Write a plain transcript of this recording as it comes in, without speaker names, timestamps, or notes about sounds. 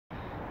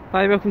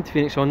Hi, welcome to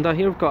Phoenix Honda.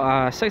 Here we've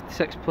got a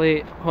 66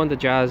 plate Honda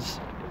Jazz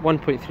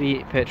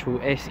 1.3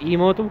 petrol SE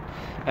model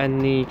in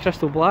the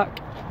crystal black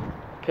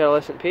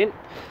pearlescent paint.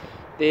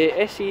 The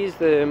SE is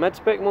the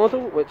mid-spec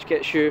model, which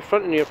gets you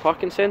front and rear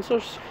parking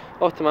sensors,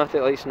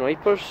 automatic lights and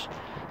wipers,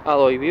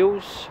 alloy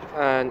wheels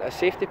and a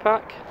safety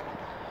pack.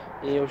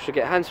 You also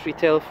get hands-free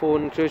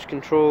telephone, cruise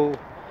control,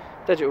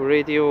 digital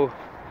radio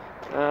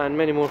and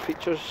many more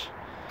features.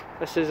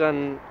 This is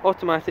an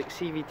automatic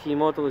CVT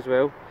model as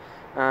well,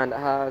 and it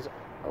has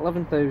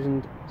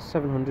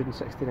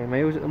 11,769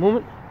 miles at the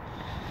moment.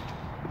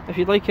 If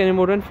you'd like any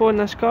more info on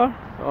this car,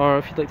 or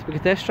if you'd like to book a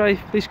test drive,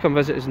 please come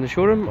visit us in the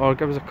showroom or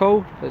give us a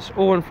call. It's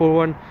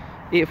 0141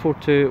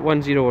 842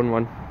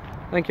 1011.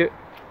 Thank you.